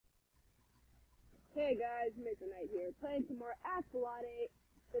Hey guys, Mr. Knight here, playing some more Asphalot 8.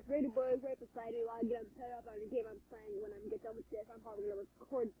 This rated boy is right beside me while I get set up on the game I'm playing. When I get done with this, I'm probably going to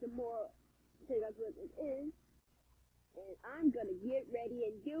record some more to tell you guys what it is. And I'm going to get ready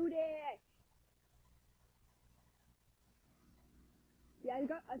and do this! Yeah, I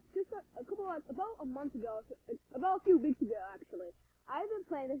got just a couple of, about a month ago, about a few weeks ago actually, I've been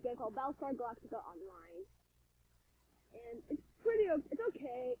playing this game called Battlestar Galactica Online. And it's it's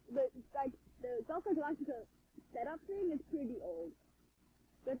okay, but it's like, the Battlestar Galactica setup thing is pretty old.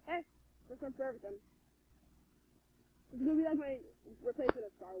 But hey, let's run for everything. It's gonna be like my replacement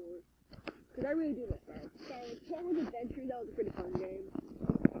of Star Wars. Cause I really do like Star Wars. Star Wars Adventure, that was a pretty fun game.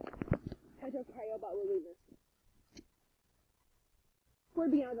 I tell Kyle about releasing this. Before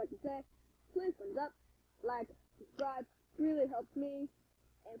we begin, I would like to say, please thumbs up, like, subscribe, really helps me.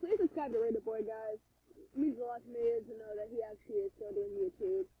 And please subscribe to Rated Boy, guys. It means a lot to me to know that he actually is still doing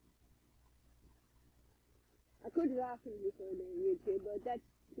YouTube. I could just ask him to be still doing YouTube, but that's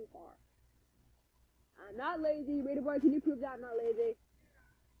too far. I'm not lazy. Rated Boy, can you prove that I'm not lazy?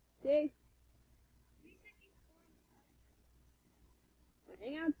 See? My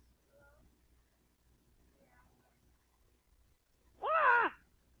hangouts? Ah!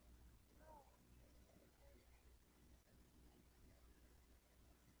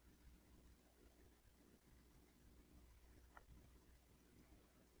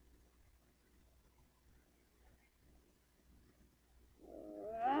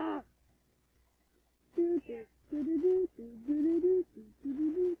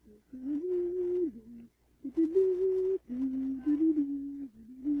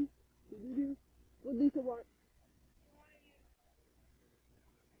 What Lisa want?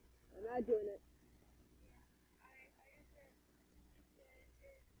 I'm not doing it.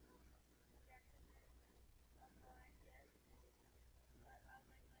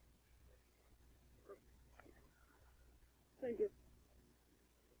 Thank you.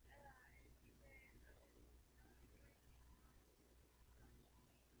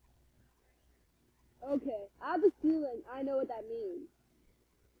 Okay, I have a feeling I know what that means.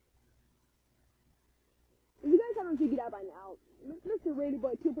 If you guys haven't figured out by now, Mr. Rated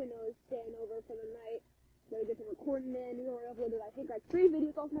Boy 2.0 is staying over for the night. Gonna get some recording in. He's already uploaded, I think, like 3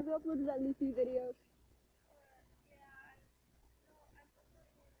 videos. Also, have uploaded at least 3 videos.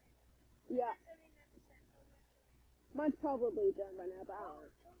 Yeah. Mine's probably done by now, but I don't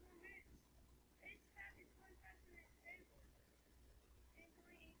know.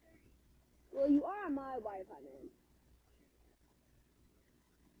 Well, you are on my Wi-Fi, man.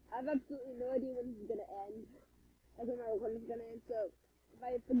 I have absolutely no idea when this is gonna end. Like when my recording is gonna end, so if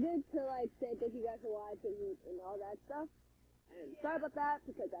I forget to like say thank you guys for watching and all that stuff, I'm sorry about that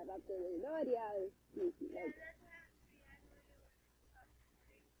because I have absolutely no idea how to like.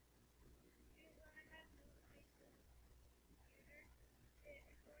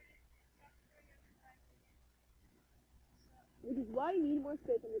 Which is why you need more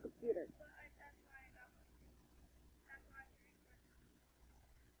space on your computer.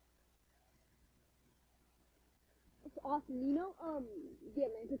 It's awesome. You know, the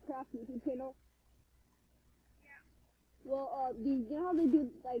Atlantis YouTube channel? Well, you know how they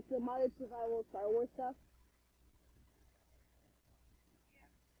do, like, the modded survival Star Wars stuff?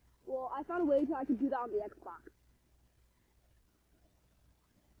 Well, I found a way so I could do that on the Xbox.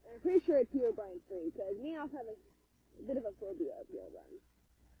 And I'm pretty sure it's Herobrine free, because me and I also have a bit of a phobia of Herobrine.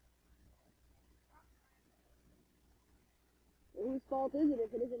 Well, whose fault is it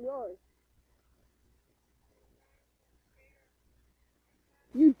if it isn't yours?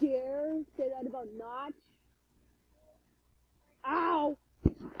 You dare say that about Notch? Ow!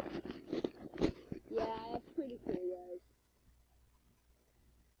 Yeah, that's pretty cool, guys.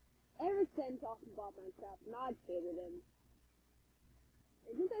 Ever since Austin bought Minecraft, Notch favored him.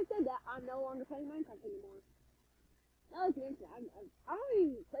 And since I said that, I'm no longer playing Minecraft anymore. Now that you mention it, I don't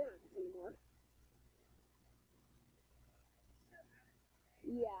even play Minecraft anymore.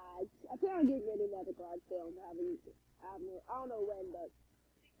 Yeah, I plan on getting rid of that garage sale and having, I don't know when, but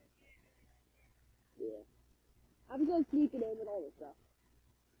yeah. I'm just gonna sneak it in with all this stuff.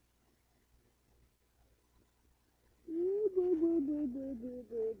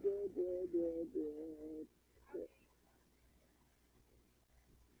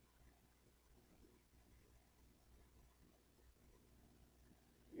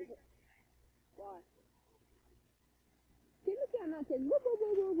 Why? Typically, I'm not saying blah blah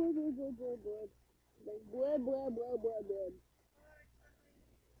blah blah blah blah blah blah blah. Like blah blah blah blah blah.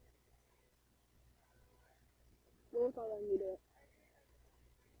 What was all letting me do it?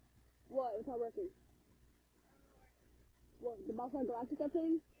 What? It's not working. What? The Battlestar Galactica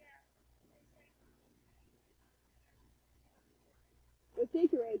thing?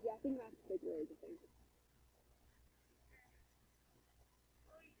 fake your age. Yeah, I think I have to fake your age, I think.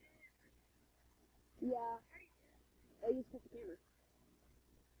 Yeah. I just touch the camera.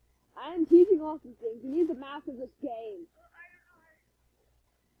 I am teaching off these things. You need to master this game.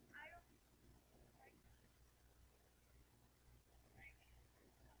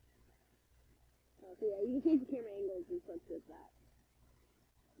 Oh, so yeah, you can change the camera angles and such as that.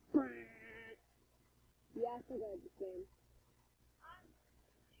 Yeah, I think I like this game.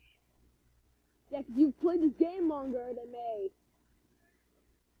 Yeah, 'cause you've played this game longer than me.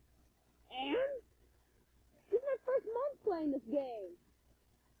 And? This is my first month playing this game.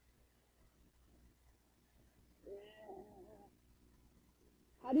 Yeah.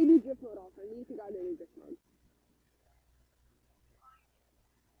 How do you do drift mode also? You think I do drift mode.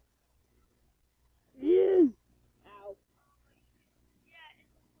 Yes! Ow.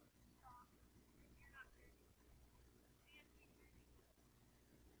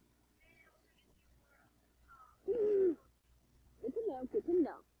 Good to know, good to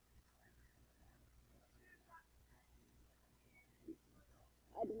know.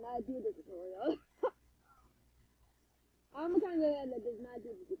 I did not do the tutorial. I'm the kind of guy that does not do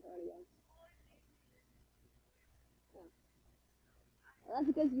the tutorial. Yeah. Well, that's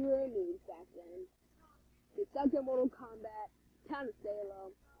because you were a noob back then. You sucked at Mortal Kombat, Town of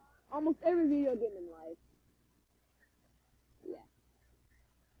Salem, almost every video game in life. Yeah.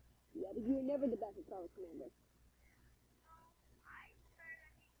 Yeah, but you were never the best at Star Wars Commander.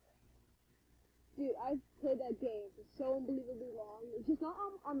 Dude, I've played that game for so unbelievably long. It's just not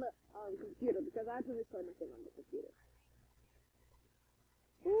on the computer, because I have to record my thing on the computer.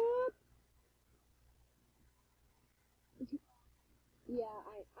 Whoop! Yeah,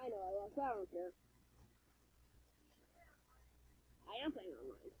 I know I lost, but I don't care. I am playing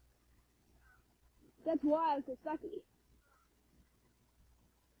online. That's why I'm so sucky.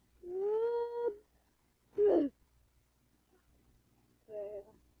 Whoop!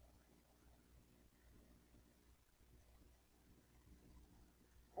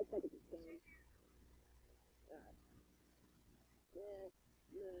 I suck at this game.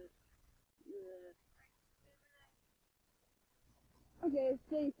 Okay, it's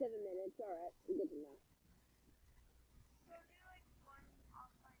 37 minutes. Alright, good to know.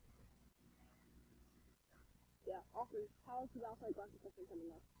 Yeah, awesome. How else is outside glass session coming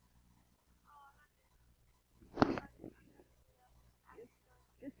up?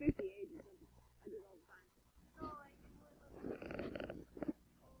 Just 58 or something. I do it all the time.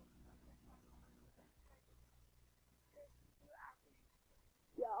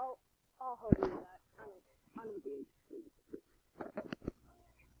 Yeah, I'll help you with that. I don't do it.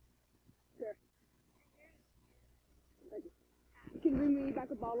 Sure. Thank you. You can bring me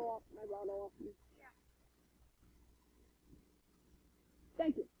back a bottle off my bottle off me.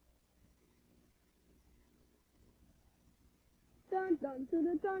 Thank you. Dun dun dun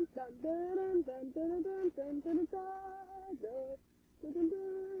dun dun dun dun dun dun dun dun dun dun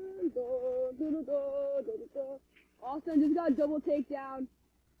dun dun. Austin just got a double takedown.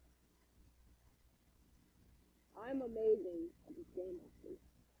 I'm amazing at this game, Austin.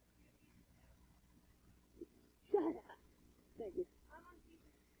 Shut up. Thank you.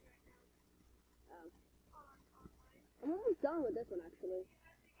 I'm almost done with this one, actually.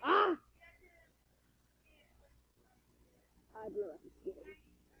 Ah! I blew at this game.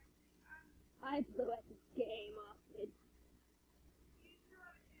 I blew at this game, Austin.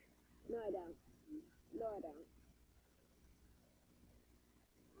 No, I don't. No, I don't.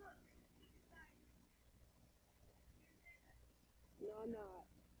 No, I'm not.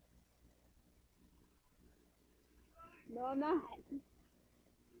 No, I'm not.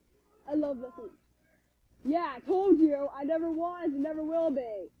 I love this one. Yeah, I told you. I never was and never will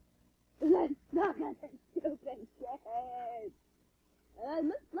be. Let's suck at this stupid shit.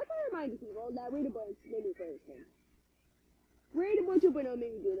 Let's remind people that Rita Boy made me play this game. Rita Boy 2.0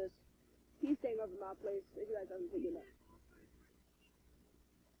 made me do this. He's staying over my place, if you guys haven't figured it out.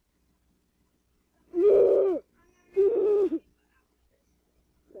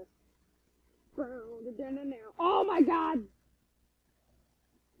 Oh my god!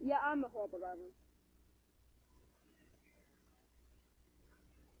 Yeah, I'm a horrible driver.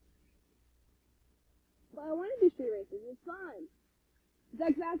 But I want to do street races. It's fun. It's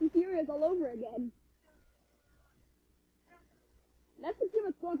like Fast and Furious all over again. That's the too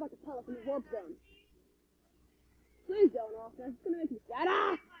much fun if I could tell us in the warp zone. Please don't, Austin. It's gonna make me sad.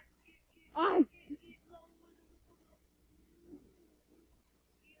 Ah! Ah!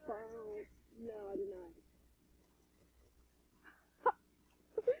 No, I do not.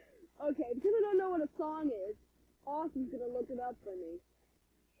 Okay, because I don't know what a song is, Austin's gonna look it up for me.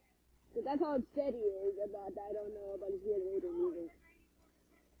 Cause that's how upset he is about that. I don't know about his weird later music.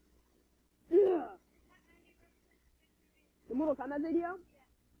 Ugh. The Mortal Kombat video?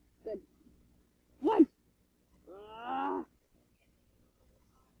 Good. What?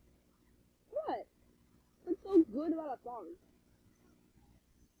 What? What's so good about a song?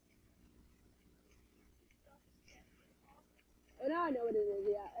 Oh, now I know what it is,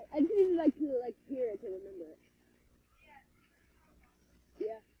 yeah. I just need to hear it to remember it.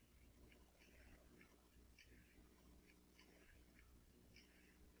 Yeah.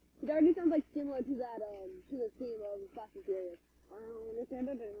 It already sounds like similar to that, to the theme of Fast and Furious. I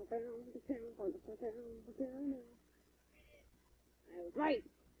was right.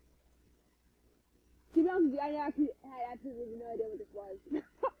 To be honest with you, I actually had absolutely no idea what this was.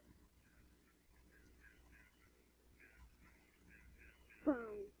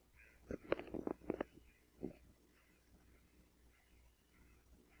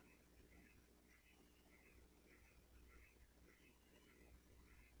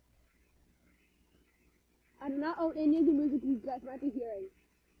 I do not own any of the music you guys might be hearing.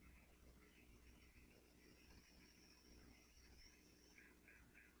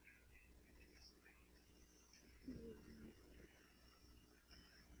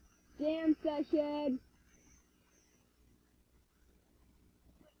 Jam session.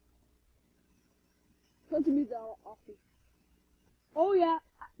 Put the music off. Oh yeah,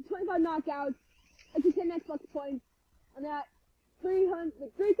 25 knockouts. It's a 10 Xbox points. And that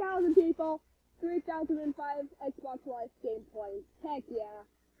 3,000 people, 3,005 Xbox Live game points. Heck yeah.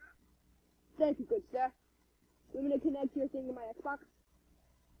 Thank you, good sir. You want me to connect your thing to my Xbox?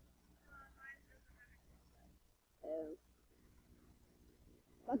 Oh.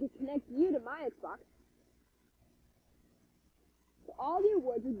 If I could connect you to my Xbox, so all the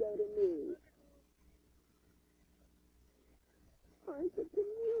awards would go to me. Alright,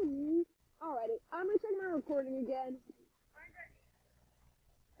 continue. Alrighty, I'm gonna check my recording again.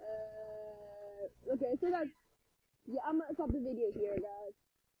 Okay, so that's, yeah, I'm gonna stop the video here, guys.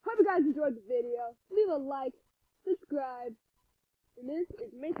 Hope you guys enjoyed the video. Leave a like, subscribe, and this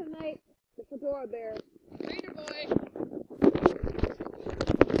is Mason Knight, the Fedora Bear.